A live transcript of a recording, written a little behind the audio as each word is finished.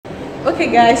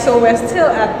Okay guys, so we're still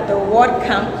at the Word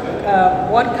Camp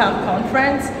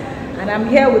conference, and I'm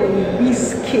here with a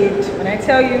Beast kid. When I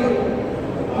tell you,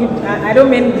 I don't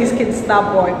mean this kid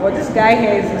star boy, but this guy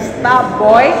here is a star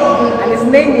boy, and his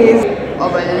name is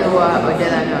Obaloluwa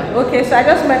Odelana. Okay, so I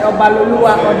just met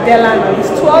Obaloluwa Odelana.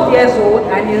 He's 12 years old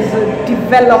and he's a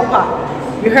developer.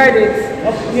 You heard it.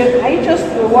 Are you just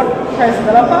a WordPress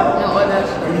developer? No others.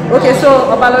 Okay, so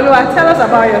Obaloluwa, tell us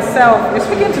about yourself. You're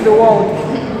speaking to the world.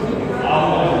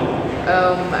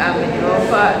 I'm a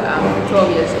developer. I'm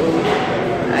 12 years old.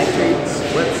 I create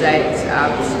websites,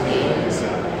 apps, games,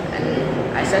 and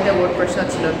I started WordPress not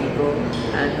too long ago.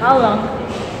 And How long?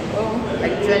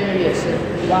 like January or so.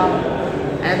 Wow.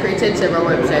 And I created several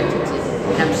websites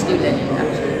and I'm still learning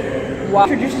actually. What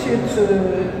introduced you to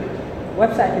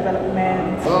website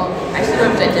development? Well, I see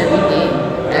websites every day,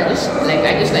 and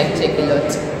I just like tech a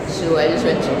lot. So I just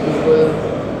went to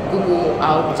Google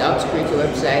how to create a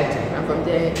website, and from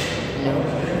there,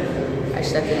 I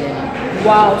started learning.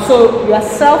 Wow, so you are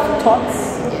self-taught.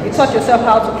 Yes. You taught yourself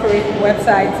how to create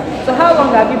websites. So how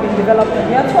long have you been developing?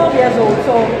 You are 12 years old,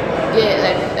 so Yeah,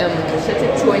 like I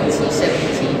started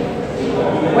 2017.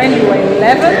 when you were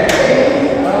 11?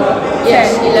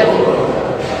 Yes, 10? 11.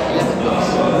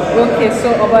 Okay, so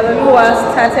Obaloluwa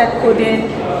started coding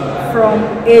from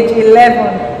age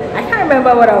 11. I can't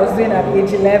remember what I was doing at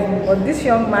age 11, but this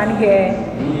young man here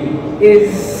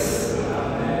is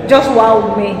just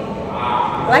wowed me.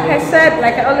 Like I said,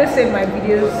 like I always say in my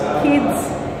videos, kids,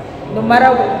 no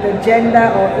matter the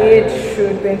gender or age,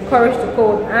 should be encouraged to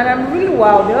code. And I'm really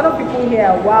wowed. The other people here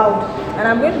are wowed. And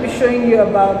I'm going to be showing you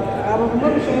some of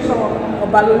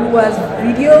Obaloluwa's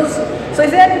videos. So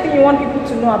is there anything you want people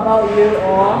to know about you?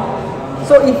 Or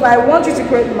so if I want you to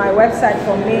create my website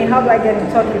for me, how do I get in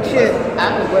touch with you? I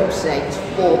have a website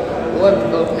for web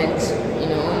development,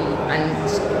 and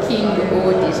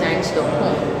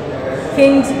kingodesigns.com.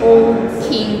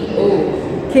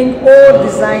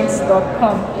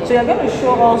 kingodesigns.com. So you're going to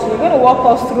show us, you're going to walk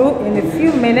us through in a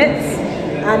few minutes,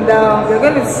 and we're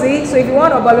going to see. So if you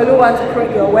want Obaloluwa to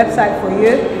create your website for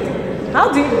you,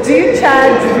 how do you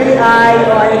charge really high,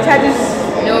 or your charges?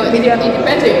 No, it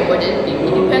depends on your budget.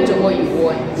 It depends on what you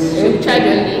want. So you charge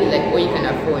only like what you can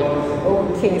afford.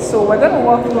 Okay, so we're going to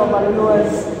walk through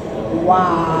Obaloluwa's.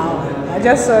 Wow, I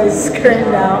just saw his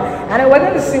screen now, and then we're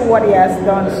going to see what he has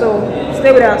done. So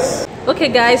stay with us. Okay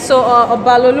guys, so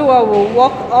Obaloluwa will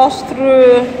walk us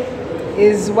through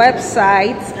his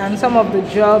website and some of the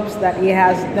jobs that he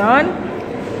has done.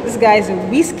 This guy is a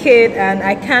whiz kid, and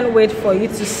I can't wait for you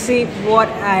to see what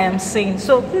I am seeing.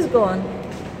 So please go on.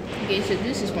 Okay, so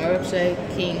this is my website,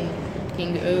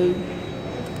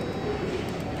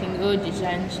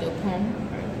 kingodesigns.com.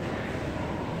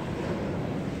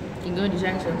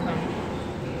 kingodesigns.com.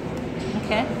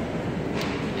 Okay.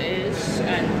 It's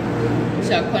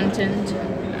our content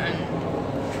and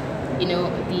the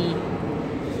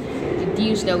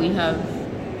deals that we have.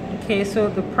 Okay, so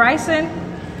the pricing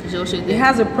Is also it there.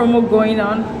 has a promo going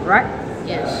on, right?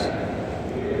 Yes.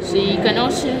 So you can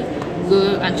also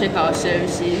go and check our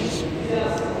services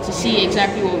to see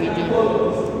exactly what we do.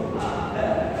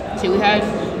 So we have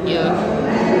your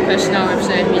personal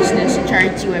website, business,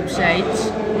 charity websites.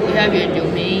 We have your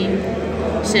domain,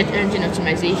 search engine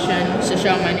optimization,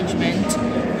 social management,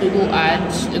 Google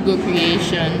Ads, logo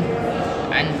creation,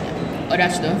 and other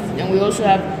stuff. Then we also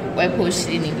have web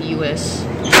hosting in the US.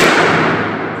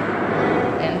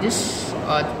 And these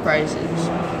are the prices.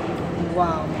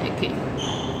 Wow. Okay.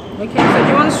 Okay, so do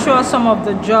you want to show us some of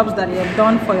the jobs that you have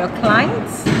done for your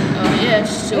clients? Yes,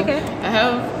 so Okay. I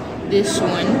have this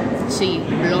one, it's a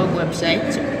blog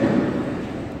website,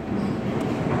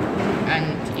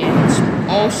 and it's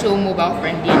also mobile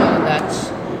friendly and all that.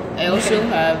 I also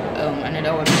have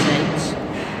another website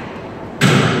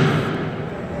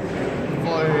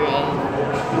for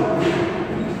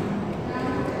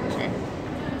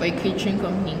a catering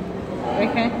company,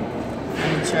 Okay.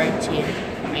 and it's right here.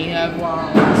 And you have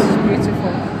Wow, this is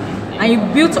beautiful. And you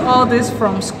built all this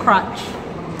from scratch.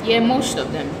 most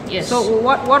of them, yes. So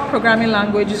what programming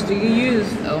languages do you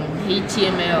use?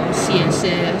 HTML,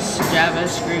 CSS,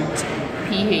 JavaScript,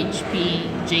 PHP,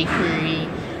 jQuery,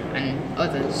 and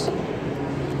others.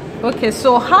 Okay,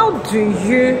 so how do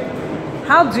you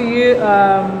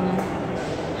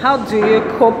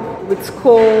cope with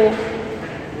school?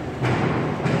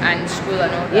 And school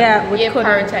and all that. Yeah, with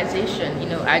coding. Prioritization.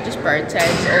 I just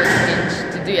prioritize all the things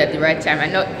to do at the right time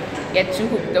and not get too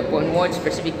hooked up on one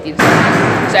specific thing. So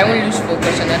I won't lose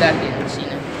focus on other things.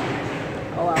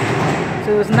 Oh, wow.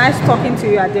 So it was nice talking to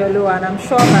you, Odelana, and I'm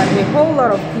sure that a whole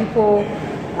lot of people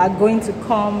are going to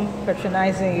come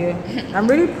patronizing you. I'm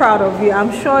really proud of you.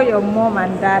 I'm sure your mom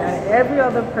and dad and every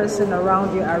other person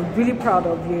around you are really proud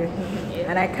of you.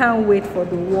 And I can't wait for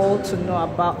the world to know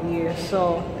about you.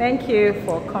 So thank you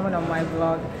for coming on my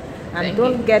vlog. And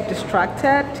don't get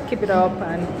distracted. Keep it up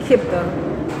and keep the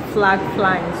flag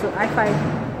flying. So high five.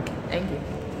 Thank you.